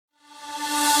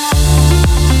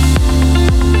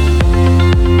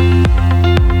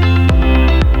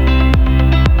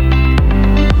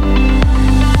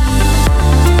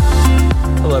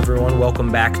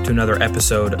Welcome back to another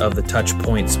episode of the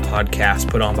TouchPointes podcast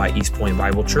put on by East Point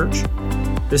Bible Church.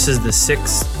 This is the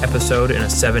 6th episode in a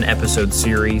 7-episode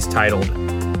series titled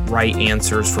Right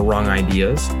Answers for Wrong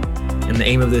Ideas. And the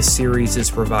aim of this series is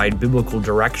to provide biblical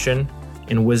direction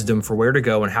and wisdom for where to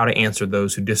go and how to answer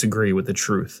those who disagree with the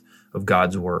truth of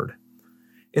God's Word.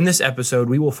 In this episode,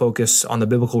 we will focus on the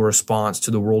biblical response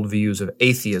to the worldviews of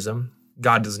atheism,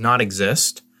 God does not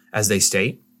exist, as they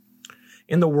state,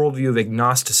 and the worldview of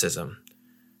agnosticism,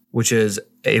 which is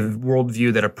a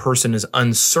worldview that a person is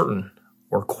uncertain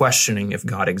or questioning if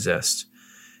God exists.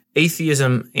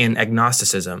 Atheism and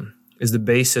agnosticism is the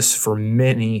basis for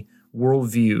many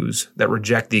worldviews that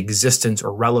reject the existence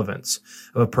or relevance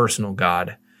of a personal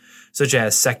God, such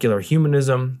as secular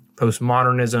humanism,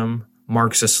 postmodernism,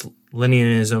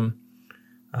 Marxist-Leninism,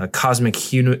 cosmic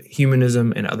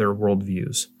humanism, and other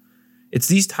worldviews. It's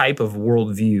these type of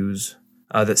worldviews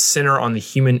that center on the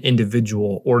human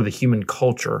individual or the human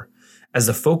culture as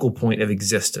the focal point of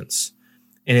existence.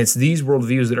 And it's these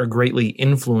worldviews that are greatly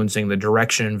influencing the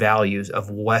direction and values of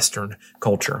Western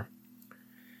culture.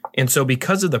 And so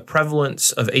because of the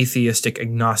prevalence of atheistic,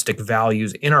 agnostic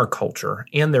values in our culture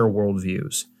and their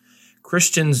worldviews,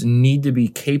 Christians need to be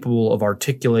capable of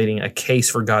articulating a case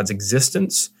for God's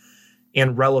existence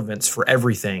and relevance for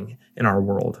everything in our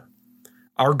world.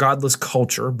 Our godless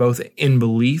culture, both in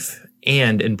belief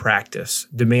and in practice,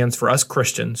 demands for us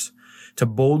Christians to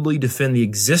boldly defend the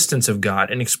existence of God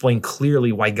and explain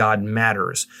clearly why God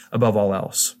matters above all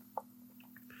else.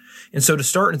 And so to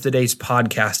start in today's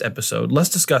podcast episode, let's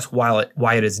discuss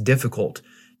why it is difficult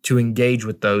to engage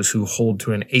with those who hold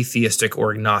to an atheistic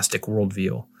or agnostic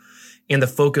worldview and the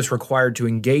focus required to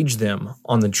engage them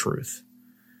on the truth.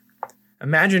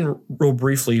 Imagine real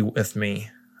briefly with me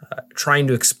trying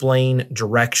to explain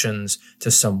directions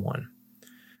to someone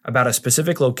about a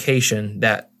specific location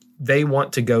that they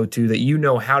want to go to that you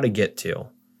know how to get to,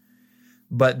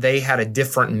 but they had a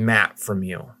different map from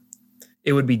you.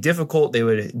 It would be difficult. They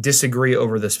would disagree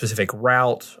over the specific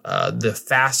route, the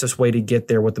fastest way to get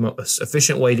there, what the most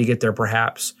efficient way to get there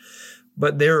perhaps,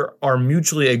 but there are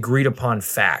mutually agreed upon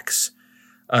facts,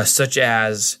 such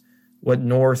as what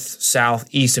north, south,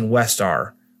 east, and west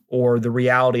are, or the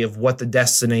reality of what the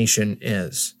destination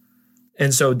is.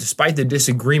 And so despite the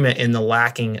disagreement in the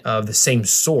lacking of the same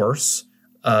source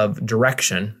of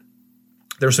direction,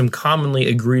 there's some commonly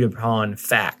agreed upon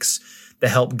facts that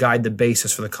help guide the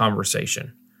basis for the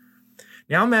conversation.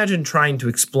 Now imagine trying to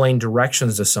explain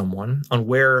directions to someone on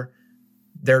where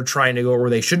they're trying to go or where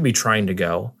they should be trying to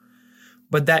go,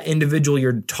 but that individual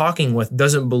you're talking with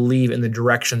doesn't believe in the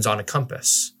directions on a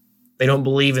compass. They don't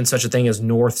believe in such a thing as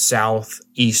north, south,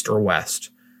 east, or west.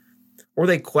 Or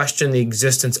they question the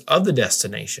existence of the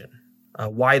destination,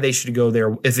 why they should go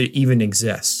there if it even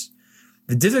exists.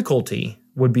 The difficulty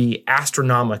would be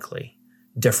astronomically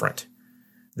different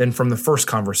than from the first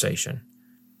conversation.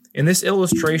 And this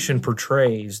illustration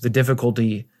portrays the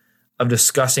difficulty of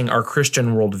discussing our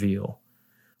Christian worldview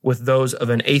with those of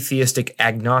an atheistic,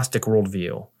 agnostic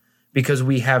worldview, because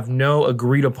we have no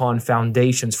agreed upon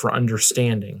foundations for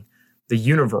understanding the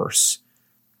universe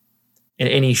and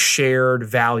any shared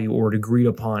value or agreed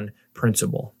upon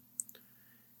principle.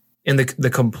 And the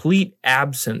complete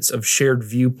absence of shared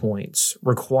viewpoints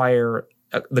require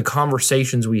the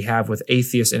conversations we have with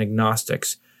atheists and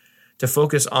agnostics to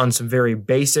focus on some very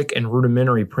basic and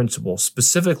rudimentary principles,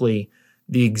 specifically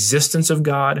the existence of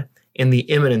God and the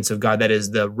immanence of God, that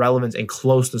is, the relevance and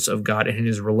closeness of God and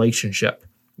his relationship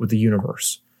with the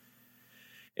universe.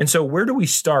 And so where do we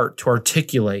start to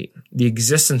articulate the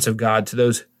existence of God to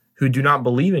those who do not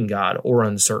believe in God or are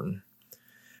uncertain?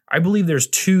 I believe there's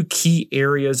two key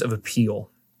areas of appeal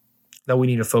that we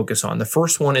need to focus on. The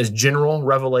first one is general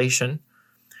revelation.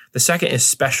 The second is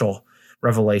special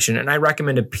revelation. And I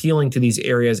recommend appealing to these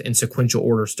areas in sequential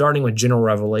order, starting with general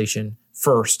revelation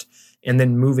first, and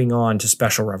then moving on to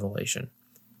special revelation.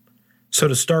 So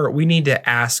to start, we need to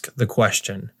ask the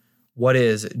question, what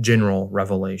is general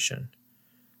revelation?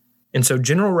 And so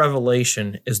general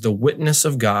revelation is the witness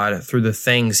of God through the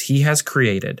things he has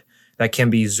created that can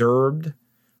be observed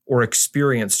or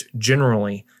experienced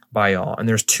generally by all. And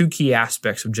there's two key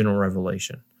aspects of general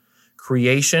revelation: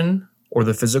 creation, or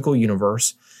the physical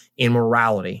universe, and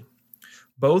morality.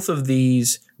 Both of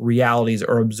these realities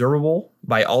are observable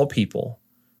by all people,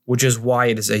 which is why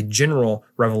it is a general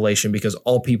revelation, because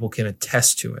all people can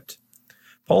attest to it.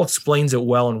 Paul explains it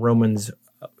well in Romans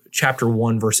chapter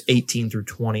 1, verse 18 through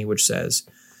 20, which says,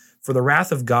 "For the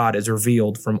wrath of God is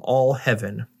revealed from all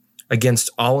heaven against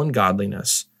all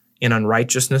ungodliness and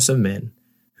unrighteousness of men,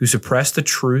 who suppress the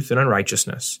truth in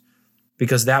unrighteousness,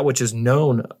 because that which is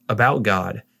known about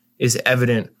God is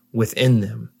evident within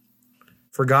them.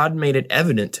 For God made it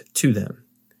evident to them.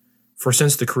 For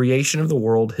since the creation of the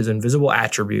world, his invisible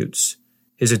attributes,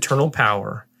 his eternal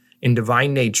power, and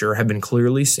divine nature have been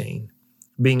clearly seen,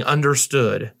 being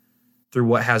understood through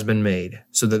what has been made,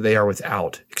 so that they are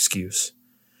without excuse.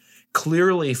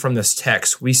 Clearly from this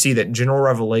text, we see that general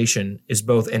revelation is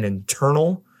both an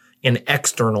internal and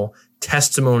external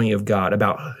testimony of God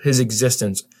about his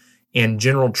existence and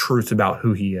general truth about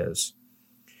who he is.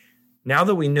 Now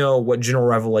that we know what general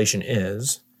revelation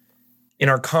is, in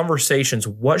our conversations,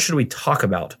 what should we talk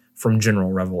about from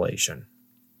general revelation?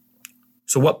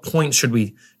 So what points should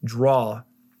we draw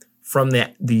from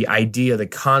the idea, the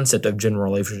concept of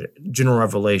general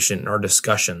revelation in our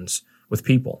discussions with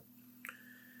people?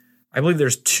 I believe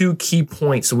there's two key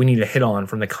points that we need to hit on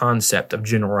from the concept of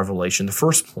general revelation. The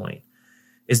first point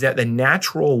is that the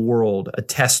natural world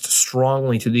attests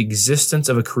strongly to the existence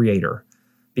of a creator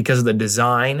because of the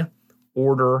design,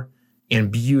 order,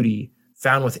 and beauty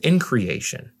found within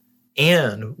creation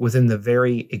and within the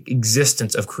very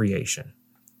existence of creation.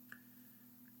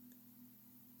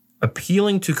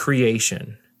 Appealing to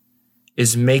creation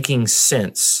is making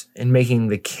sense and making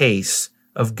the case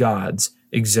of God's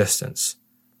existence.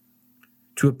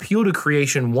 To appeal to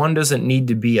creation, one doesn't need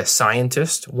to be a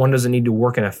scientist. One doesn't need to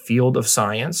work in a field of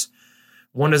science.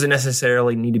 One doesn't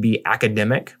necessarily need to be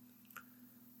academic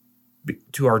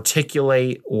to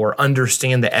articulate or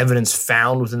understand the evidence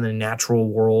found within the natural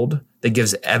world that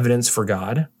gives evidence for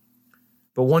God.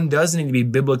 But one does need to be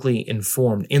biblically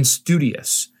informed and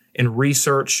studious in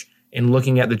research and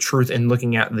looking at the truth and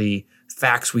looking at the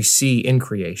facts we see in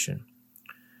creation.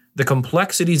 The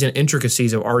complexities and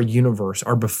intricacies of our universe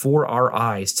are before our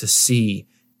eyes to see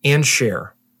and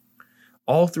share.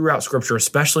 All throughout Scripture,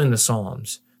 especially in the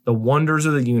Psalms, the wonders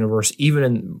of the universe, even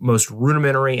in most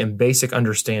rudimentary and basic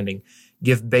understanding,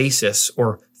 give basis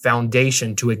or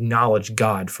foundation to acknowledge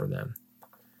God for them.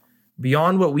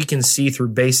 Beyond what we can see through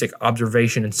basic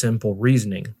observation and simple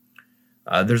reasoning,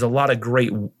 there's a lot of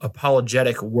great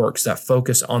apologetic works that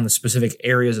focus on the specific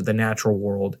areas of the natural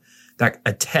world that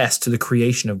attest to the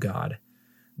creation of God.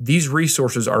 These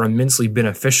resources are immensely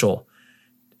beneficial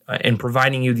in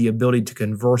providing you the ability to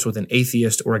converse with an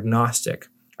atheist or agnostic,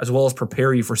 as well as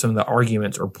prepare you for some of the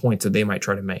arguments or points that they might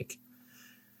try to make.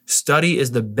 Study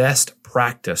is the best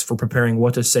practice for preparing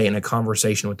what to say in a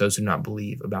conversation with those who do not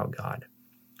believe about God.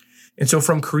 And so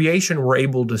from creation, we're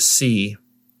able to see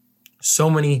so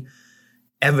many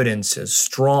evidences,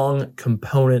 strong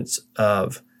components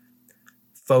of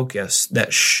focus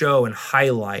that show and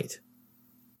highlight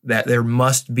that there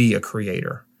must be a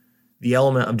creator. The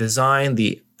element of design,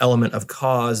 the element of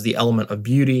cause, the element of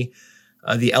beauty,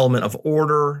 the element of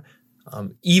order,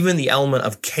 even the element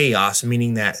of chaos,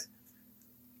 meaning that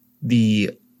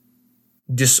the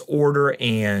disorder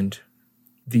and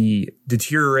the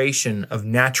deterioration of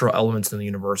natural elements in the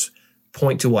universe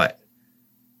point to what?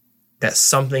 That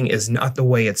something is not the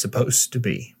way it's supposed to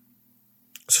be.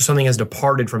 So something has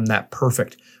departed from that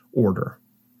perfect order.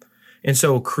 And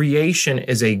so creation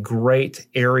is a great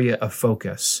area of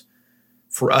focus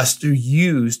for us to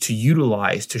use, to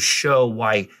utilize, to show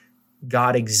why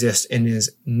God exists and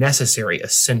is necessary,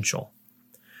 essential.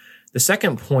 The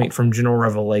second point from general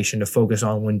revelation to focus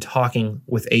on when talking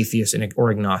with atheists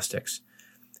or agnostics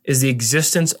is the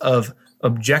existence of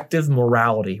objective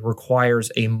morality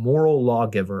requires a moral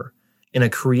lawgiver and a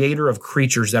creator of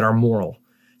creatures that are moral,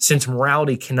 since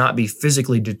morality cannot be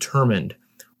physically determined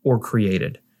or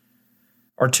created.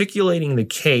 Articulating the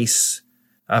case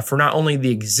for not only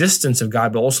the existence of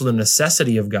God, but also the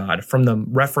necessity of God from the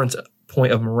reference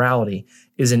point of morality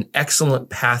is an excellent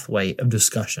pathway of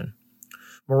discussion.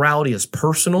 Morality is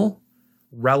personal,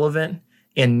 relevant,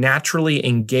 and naturally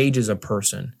engages a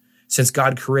person, since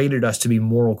God created us to be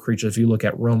moral creatures. If you look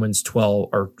at Romans 12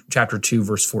 or chapter 2,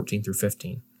 verse 14 through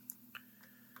 15.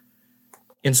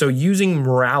 And so using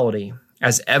morality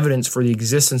as evidence for the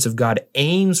existence of God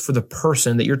aims for the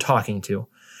person that you're talking to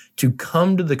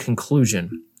come to the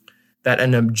conclusion that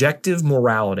an objective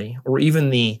morality or even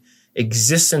the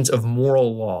existence of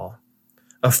moral law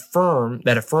affirms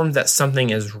that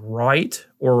something is right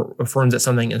or affirms that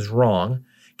something is wrong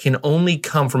can only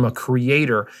come from a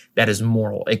creator that is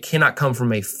moral. It cannot come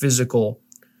from a physical,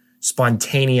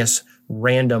 spontaneous,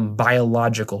 random,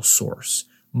 biological source.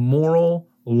 Moral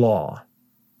law,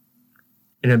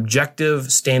 an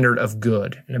objective standard of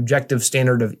good, an objective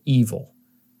standard of evil,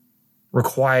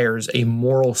 requires a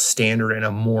moral standard and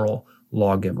a moral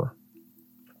lawgiver.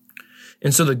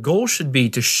 And so the goal should be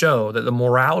to show that the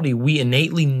morality we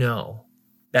innately know,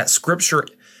 that Scripture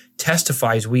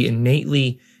testifies we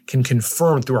innately can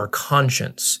confirm through our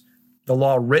conscience, the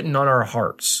law written on our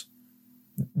hearts,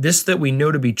 This that we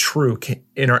know to be true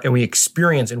and we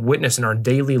experience and witness in our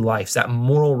daily lives, that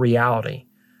moral reality,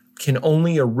 can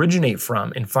only originate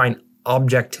from and find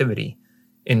objectivity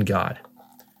in God.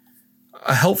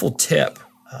 A helpful tip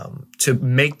to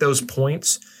make those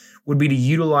points would be to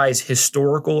utilize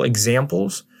historical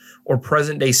examples or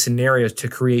present-day scenarios to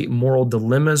create moral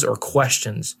dilemmas or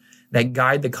questions that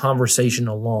guide the conversation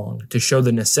along to show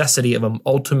the necessity of an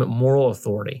ultimate moral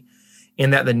authority,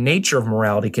 and that the nature of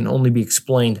morality can only be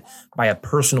explained by a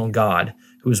personal God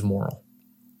who is moral.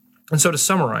 And so to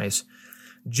summarize,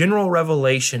 general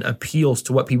revelation appeals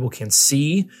to what people can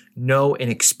see, know,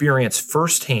 and experience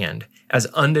firsthand as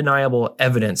undeniable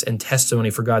evidence and testimony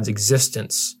for God's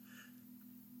existence.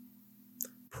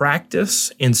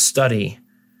 Practice and study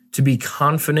to be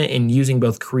confident in using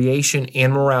both creation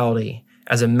and morality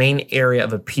as a main area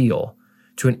of appeal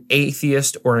to an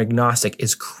atheist or an agnostic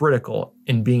is critical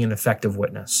in being an effective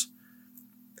witness.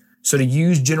 So to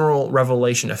use general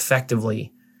revelation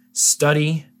effectively,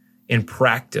 study and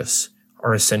practice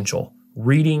are essential.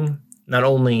 Reading not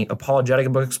only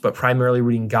apologetic books, but primarily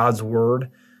reading God's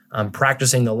word,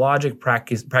 practicing the logic,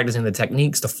 practicing the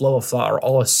techniques, the flow of thought are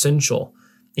all essential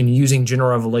in using general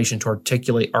revelation to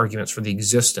articulate arguments for the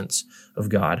existence of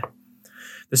God.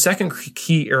 The second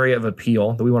key area of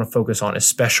appeal that we want to focus on is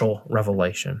special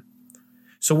revelation.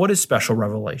 So what is special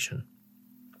revelation?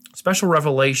 Special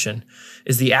revelation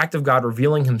is the act of God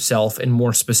revealing himself in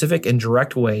more specific and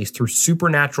direct ways through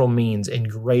supernatural means in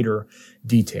greater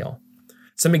detail.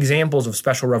 Some examples of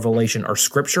special revelation are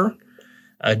Scripture,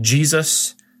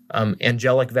 Jesus,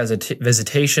 angelic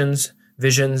visitations,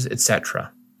 visions,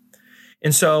 etc.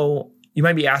 And so you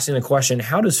might be asking the question,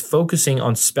 how does focusing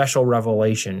on special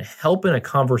revelation help in a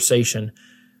conversation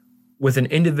with an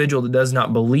individual that does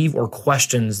not believe or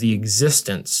questions the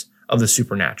existence of the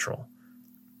supernatural?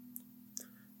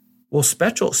 Well,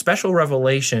 special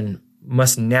revelation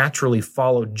must naturally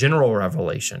follow general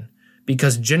revelation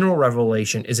because general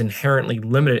revelation is inherently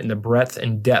limited in the breadth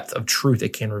and depth of truth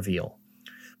it can reveal.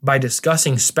 By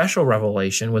discussing special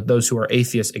revelation with those who are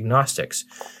atheist agnostics,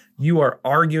 you are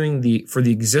arguing for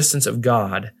the existence of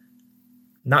God,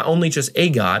 not only just a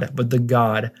God, but the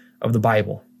God of the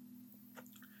Bible.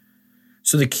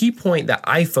 So the key point that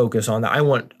I focus on, that I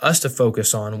want us to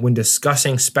focus on when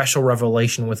discussing special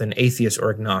revelation with an atheist or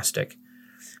agnostic,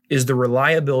 is the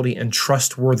reliability and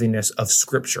trustworthiness of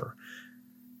Scripture.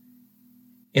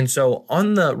 And so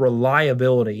on the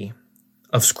reliability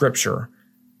of Scripture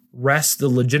rests the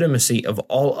legitimacy of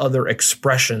all other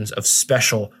expressions of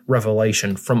special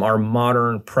revelation from our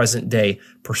modern, present-day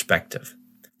perspective.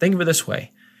 Think of it this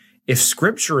way. If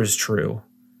Scripture is true,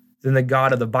 then the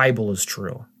God of the Bible is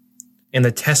true, and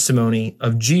the testimony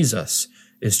of Jesus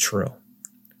is true.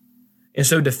 And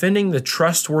so defending the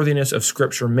trustworthiness of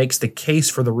Scripture makes the case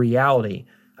for the reality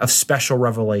of special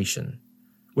revelation,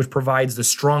 which provides the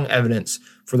strong evidence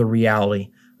for the reality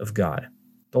of God.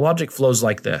 The logic flows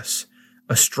like this.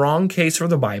 A strong case for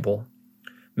the Bible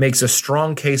makes a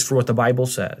strong case for what the Bible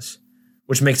says,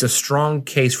 which makes a strong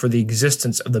case for the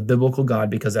existence of the biblical God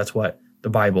because that's what the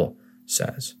Bible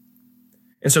says.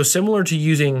 And so similar to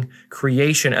using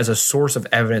creation as a source of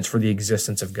evidence for the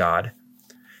existence of God,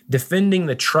 defending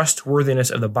the trustworthiness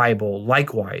of the Bible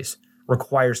likewise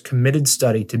requires committed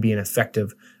study to be an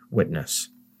effective witness.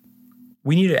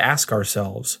 We need to ask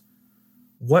ourselves,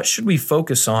 what should we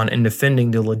focus on in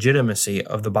defending the legitimacy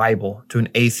of the Bible to an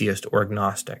atheist or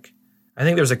agnostic? I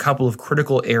think there's a couple of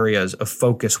critical areas of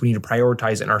focus we need to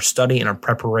prioritize in our study and our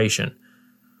preparation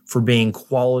for being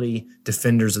quality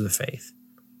defenders of the faith.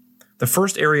 The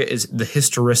first area is the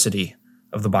historicity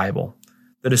of the Bible.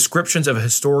 The descriptions of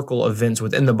historical events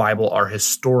within the Bible are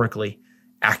historically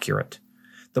accurate.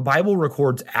 The Bible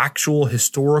records actual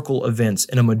historical events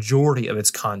in a majority of its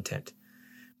content.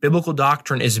 Biblical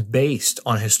doctrine is based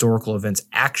on historical events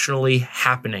actually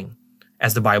happening,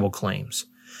 as the Bible claims.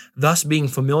 Thus, being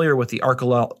familiar with the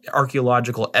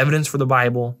archaeological evidence for the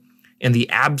Bible and the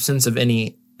absence of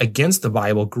any against the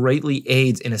Bible greatly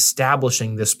aids in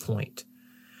establishing this point.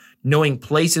 Knowing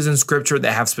places in Scripture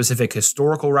that have specific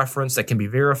historical reference that can be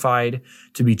verified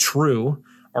to be true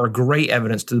are great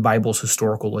evidence to the Bible's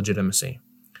historical legitimacy.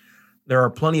 There are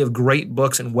plenty of great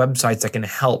books and websites that can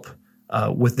help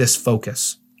with this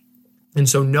focus. And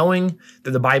so knowing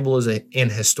that the Bible is an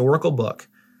historical book,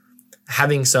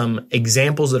 having some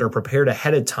examples that are prepared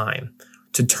ahead of time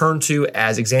to turn to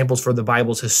as examples for the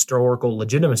Bible's historical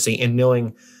legitimacy, and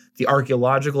knowing the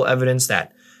archaeological evidence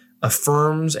that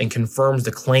affirms and confirms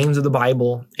the claims of the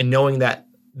Bible, and knowing that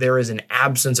there is an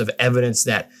absence of evidence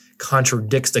that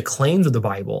contradicts the claims of the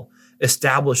Bible,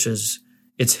 establishes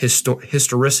its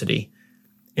historicity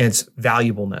and its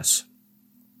valuableness.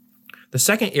 The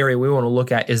second area we want to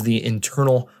look at is the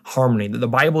internal harmony, that the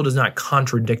Bible does not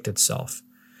contradict itself.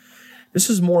 This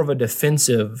is more of a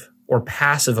defensive or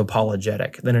passive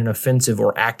apologetic than an offensive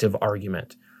or active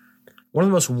argument. One of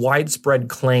the most widespread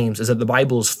claims is that the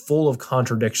Bible is full of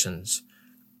contradictions,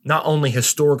 not only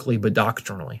historically but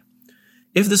doctrinally.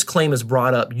 If this claim is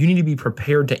brought up, you need to be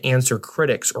prepared to answer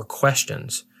critics or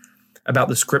questions about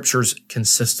the Scripture's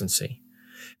consistency.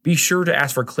 Be sure to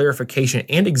ask for clarification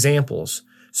and examples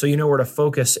so you know where to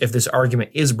focus if this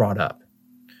argument is brought up.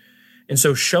 And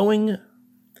so showing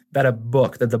that a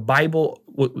book, that the Bible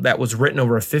that was written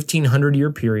over a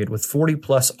 1,500-year period with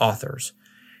 40-plus authors,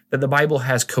 that the Bible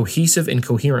has cohesive and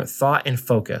coherent thought and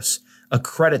focus,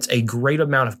 accredits a great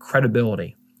amount of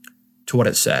credibility to what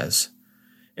it says.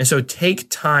 And so take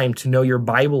time to know your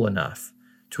Bible enough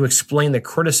to explain the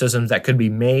criticisms that could be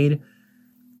made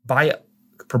by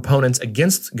proponents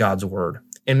against God's word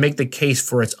and make the case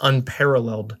for its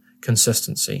unparalleled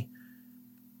consistency.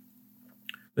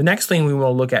 The next thing we want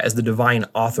to look at is the divine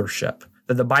authorship,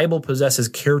 that the Bible possesses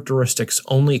characteristics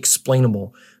only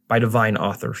explainable by divine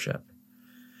authorship.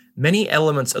 Many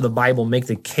elements of the Bible make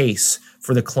the case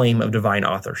for the claim of divine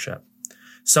authorship,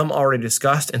 some already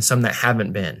discussed and some that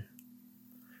haven't been.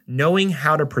 Knowing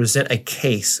how to present a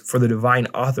case for the divine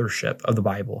authorship of the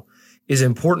Bible is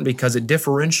important because it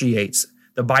differentiates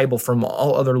the Bible from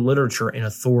all other literature in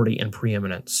authority and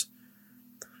preeminence.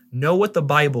 Know what the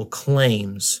Bible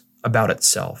claims about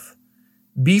itself.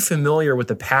 Be familiar with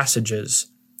the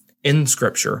passages in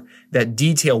Scripture that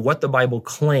detail what the Bible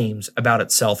claims about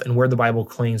itself and where the Bible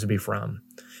claims to be from.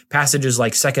 Passages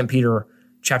like 2 Peter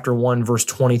chapter 1, verse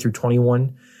 20 through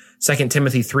 21, 2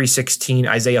 Timothy 3:16,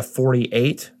 Isaiah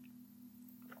 48,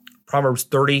 Proverbs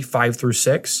 30, 5 through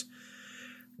 6,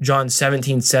 John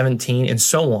 17:17, and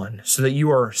so on, so that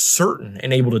you are certain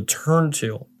and able to turn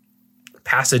to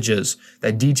passages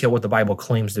that detail what the Bible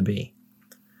claims to be.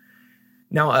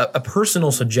 Now, a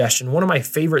personal suggestion, one of my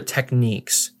favorite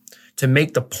techniques to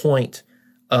make the point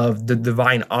of the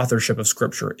divine authorship of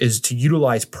Scripture is to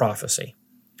utilize prophecy.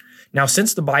 Now,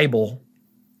 since the Bible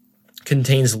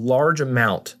contains large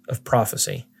amount of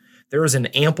prophecy, there is an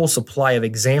ample supply of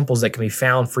examples that can be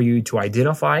found for you to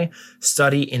identify,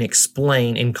 study, and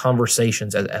explain in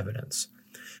conversations as evidence.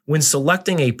 When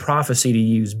selecting a prophecy to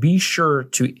use, be sure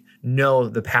to know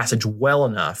the passage well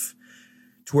enough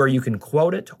to where you can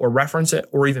quote it or reference it,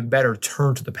 or even better,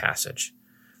 turn to the passage.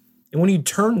 And when you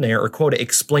turn there or quote it,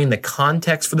 explain the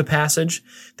context for the passage,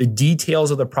 the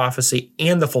details of the prophecy,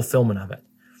 and the fulfillment of it.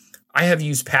 I have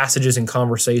used passages in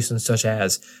conversations such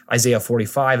as Isaiah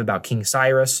 45 about King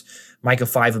Cyrus, Micah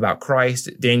 5 about Christ,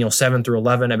 Daniel 7 through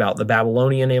 11 about the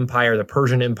Babylonian Empire, the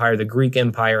Persian Empire, the Greek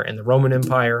Empire, and the Roman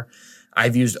Empire.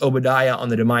 I've used Obadiah on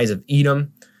the demise of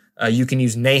Edom. You can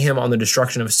use Nahum on the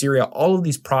destruction of Assyria. All of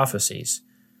these prophecies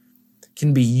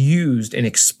can be used and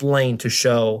explained to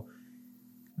show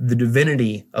the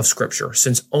divinity of Scripture,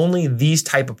 since only these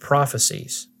type of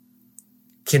prophecies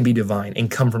can be divine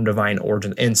and come from divine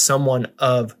origin and someone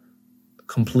of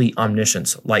complete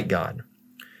omniscience like God.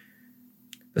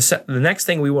 The next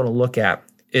thing we want to look at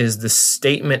is the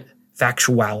statement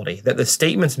factuality, that the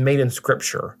statements made in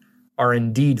Scripture are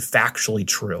indeed factually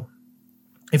true.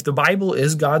 If the Bible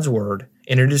is God's word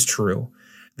and it is true,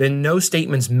 then no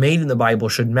statements made in the Bible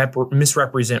should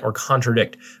misrepresent or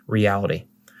contradict reality.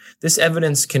 This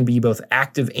evidence can be both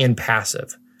active and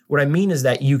passive. What I mean is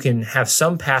that you can have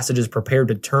some passages prepared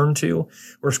to turn to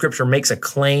where Scripture makes a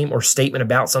claim or statement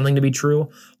about something to be true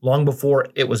long before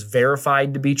it was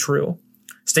verified to be true.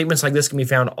 Statements like this can be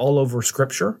found all over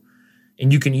Scripture,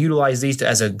 and you can utilize these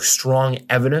as a strong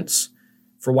evidence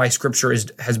for why Scripture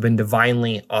has been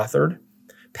divinely authored.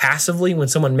 Passively, when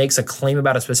someone makes a claim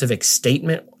about a specific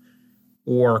statement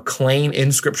or claim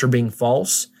in Scripture being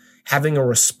false, having a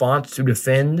response to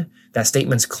defend that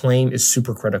statement's claim is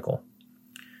super critical.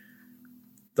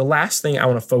 The last thing I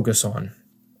want to focus on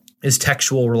is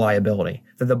textual reliability,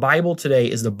 that the Bible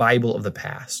today is the Bible of the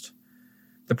past.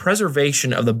 The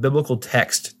preservation of the biblical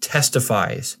text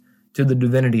testifies to the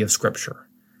divinity of Scripture.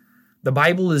 The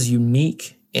Bible is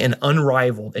unique and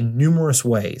unrivaled in numerous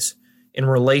ways in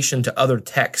relation to other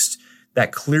texts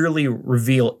that clearly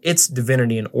reveal its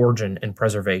divinity and origin and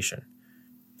preservation.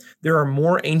 There are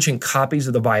more ancient copies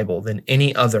of the Bible than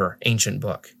any other ancient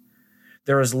book.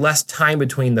 There is less time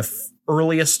between the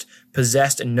earliest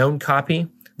possessed and known copy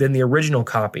than the original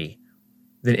copy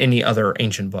than any other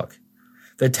ancient book.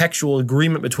 The textual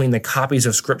agreement between the copies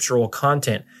of scriptural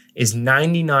content is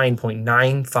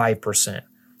 99.95%,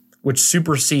 which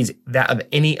supersedes that of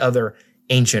any other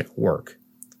ancient work.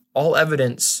 All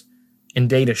evidence and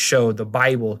data show the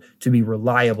Bible to be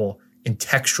reliable and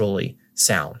textually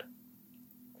sound.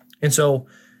 And so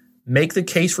make the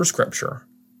case for Scripture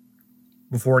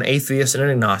before an atheist and an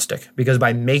agnostic, because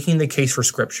by making the case for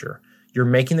Scripture, you're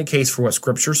making the case for what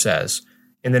Scripture says,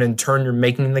 and then in turn, you're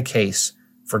making the case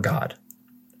for God.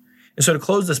 And so to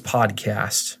close this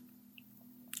podcast,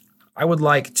 I would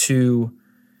like to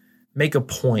make a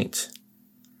point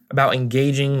about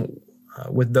engaging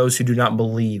with those who do not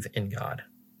believe in God.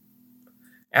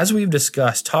 As we've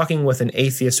discussed, talking with an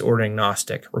atheist or an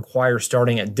agnostic requires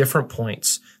starting at different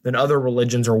points than other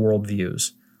religions or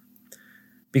worldviews,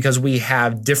 because we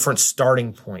have different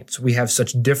starting points. We have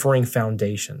such differing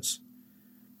foundations.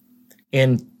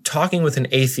 And talking with an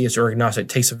atheist or agnostic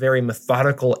takes a very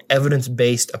methodical,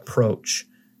 evidence-based approach,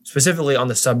 specifically on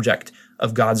the subject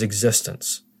of God's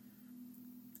existence.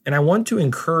 And I want to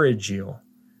encourage you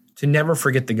to never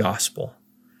forget the gospel.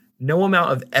 No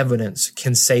amount of evidence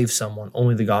can save someone,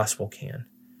 only the gospel can.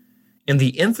 And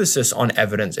the emphasis on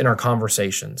evidence in our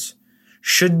conversations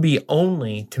should be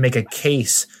only to make a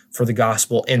case for the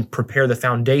gospel and prepare the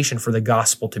foundation for the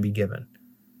gospel to be given.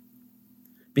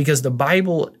 Because the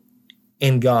Bible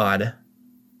and God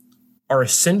are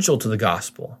essential to the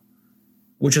gospel,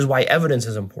 which is why evidence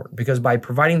is important. Because by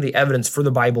providing the evidence for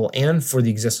the Bible and for the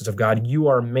existence of God, you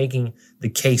are making the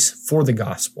case for the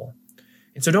gospel.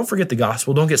 And so don't forget the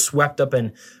gospel. Don't get swept up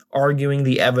in arguing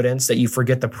the evidence that you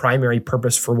forget the primary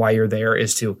purpose for why you're there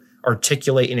is to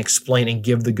articulate and explain and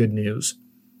give the good news.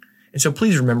 And so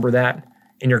please remember that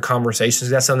in your conversations.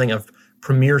 That's something of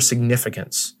premier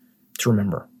significance to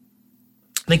remember.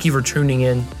 Thank you for tuning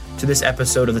in to this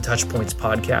episode of the TouchPointes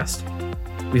podcast.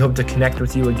 We hope to connect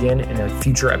with you again in our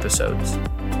future episodes.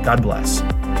 God bless.